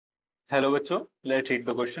Hello, bachcho. Let's read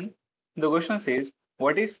the question. The question says,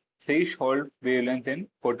 what is threshold wavelength in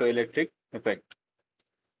photoelectric effect?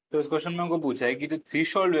 तो इस question में हमको पूछा है कि जो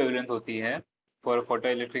थ्रेशोल्ड वेवलेंथ होती है फॉर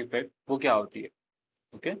फोटोइलेक्ट्रिक इफेक्ट वो क्या होती है.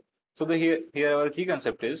 Okay. So the here our key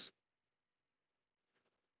concept is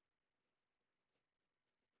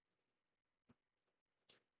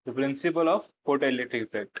the principle of photoelectric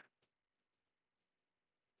effect,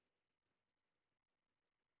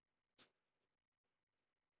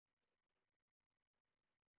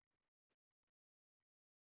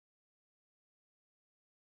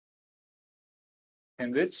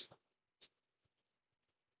 in which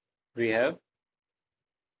we have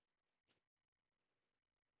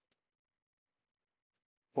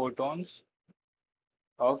photons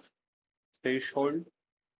of threshold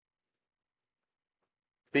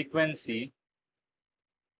frequency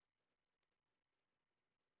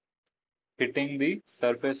hitting the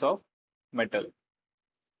surface of metal.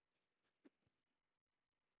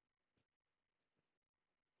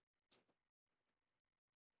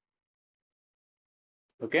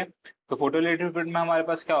 Okay. तो photoelectric effect में हमारे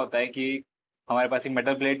पास क्या होता है कि हमारे पास एक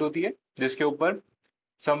मेटल प्लेट होती है जिसके ऊपर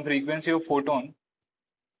सम फ्रीक्वेंसी ऑफ फोटोन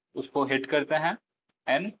उसको हिट करते हैं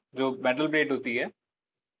एंड जो मेटल प्लेट होती है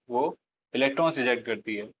वो इलेक्ट्रॉन्स इजेक्ट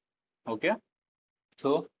करती है. Okay.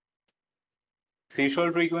 So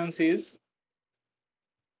threshold frequency is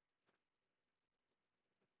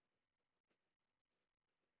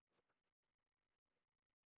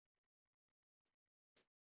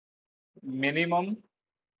minimum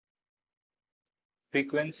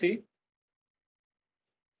frequency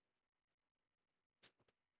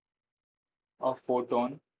of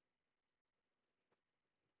photon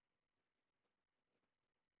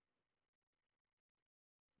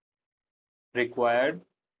required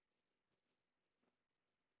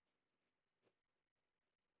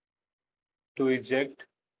to eject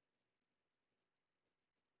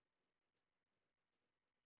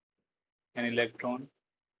an electron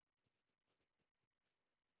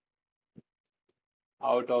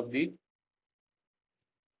out of the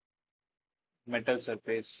metal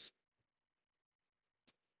surface.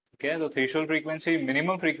 Okay, तो थ्रेशोल्ड फ्रीक्वेंसी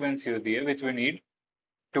मिनिमम फ्रीक्वेंसी होती है which we need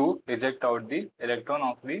to eject out the electron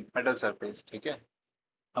of the metal surface. ठीक है.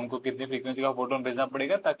 हमको कितनी frequency का photon भेजना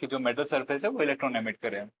पड़ेगा ताकि जो मेटल सरफेस है वो इलेक्ट्रॉन एमिट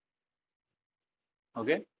करे.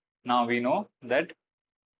 Okay. Now we know that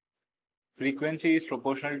frequency is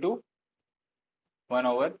proportional to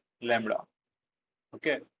 1 over lambda.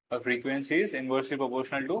 Okay. A frequency is inversely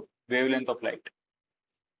proportional to wavelength of light.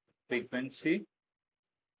 Frequency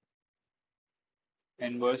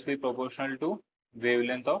inversely proportional to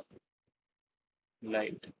wavelength of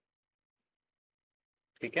light.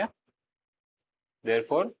 ठीक है.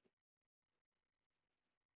 Therefore,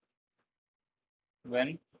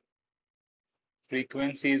 when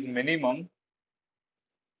frequency is minimum,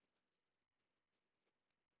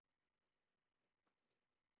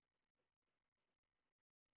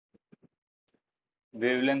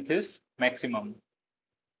 wavelength is maximum.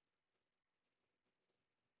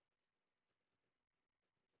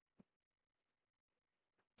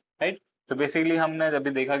 Right. तो basically हमने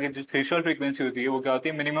अभी देखा कि जो threshold frequency होती है वो क्या होती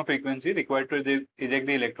है, minimum frequency required to eject the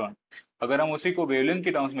electron. अगर हम उसी को वेवलेंथ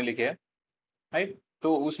के टर्म्स में लिखे, राइट,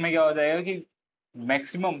 तो उसमें क्या हो जाएगा कि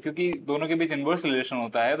मैक्सिमम, क्योंकि दोनों के बीच इनवर्स रिलेशन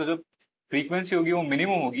होता है, तो जब फ्रीक्वेंसी होगी वो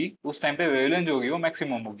मिनिमम होगी उस टाइम पे वेवलेंथ जो होगी वो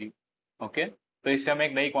मैक्सिमम होगी. ओके. तो इससे हम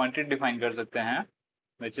एक नई क्वांटिटी डिफाइन कर सकते हैं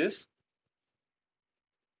which is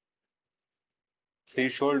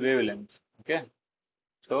threshold wavelength. Okay.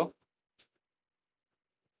 So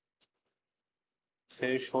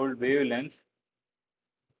threshold wavelength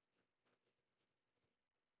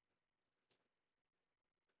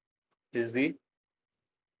is the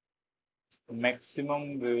maximum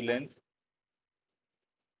wavelength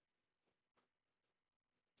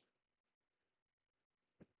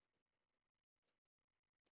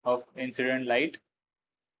of incident light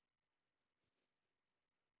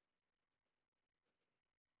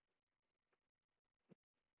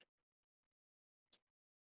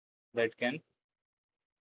that can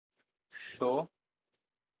show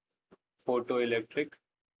photoelectric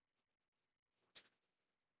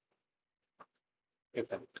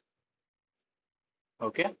effect.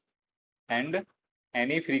 Okay. And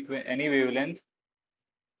any wavelength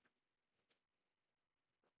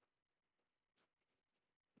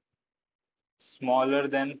smaller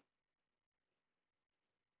than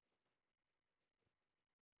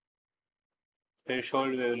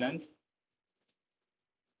threshold wavelength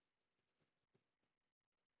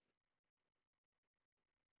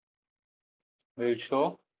will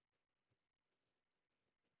show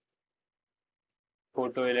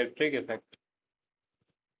photoelectric effect.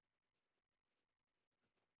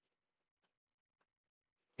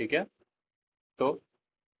 ठीक है, तो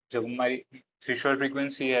जब हमारी threshold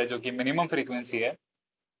frequency है जो कि minimum frequency है,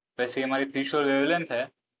 वैसे ही हमारी थ्रेशोल्ड वेवलेंथ है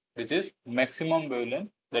which is maximum wavelength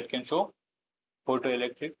that can show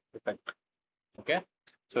photoelectric effect. Okay,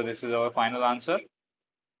 so this is our final answer.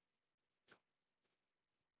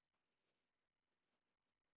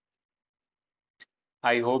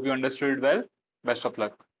 I hope you understood it well. Best of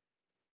luck.